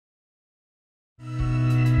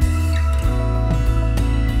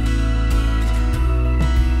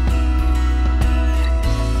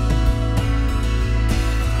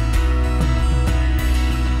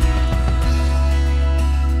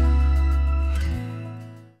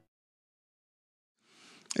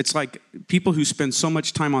It's like people who spend so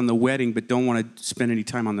much time on the wedding but don't want to spend any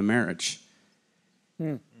time on the marriage.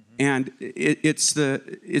 And it's the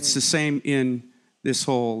same in this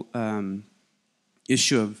whole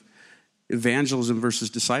issue of evangelism versus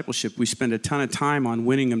discipleship. We spend a ton of time on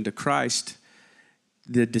winning them to Christ,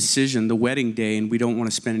 the decision, the wedding day, and we don't want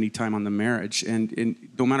to spend any time on the marriage. And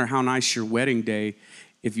no matter how nice your wedding day,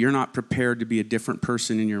 if you're not prepared to be a different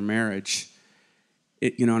person in your marriage,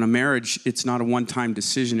 in a marriage, it's not a one-time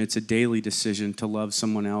decision. It's a daily decision to love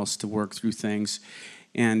someone else, to work through things.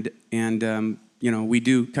 And we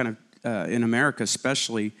do kind of, in America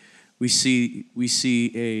especially, we see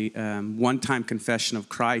a one-time confession of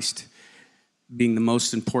Christ being the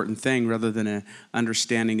most important thing, rather than an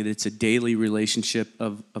understanding that it's a daily relationship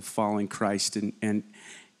of following Christ. And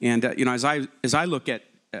as I look at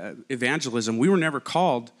evangelism, we were never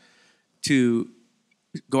called to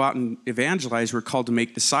go out and evangelize. We're called to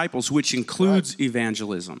make disciples, which includes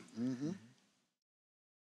evangelism.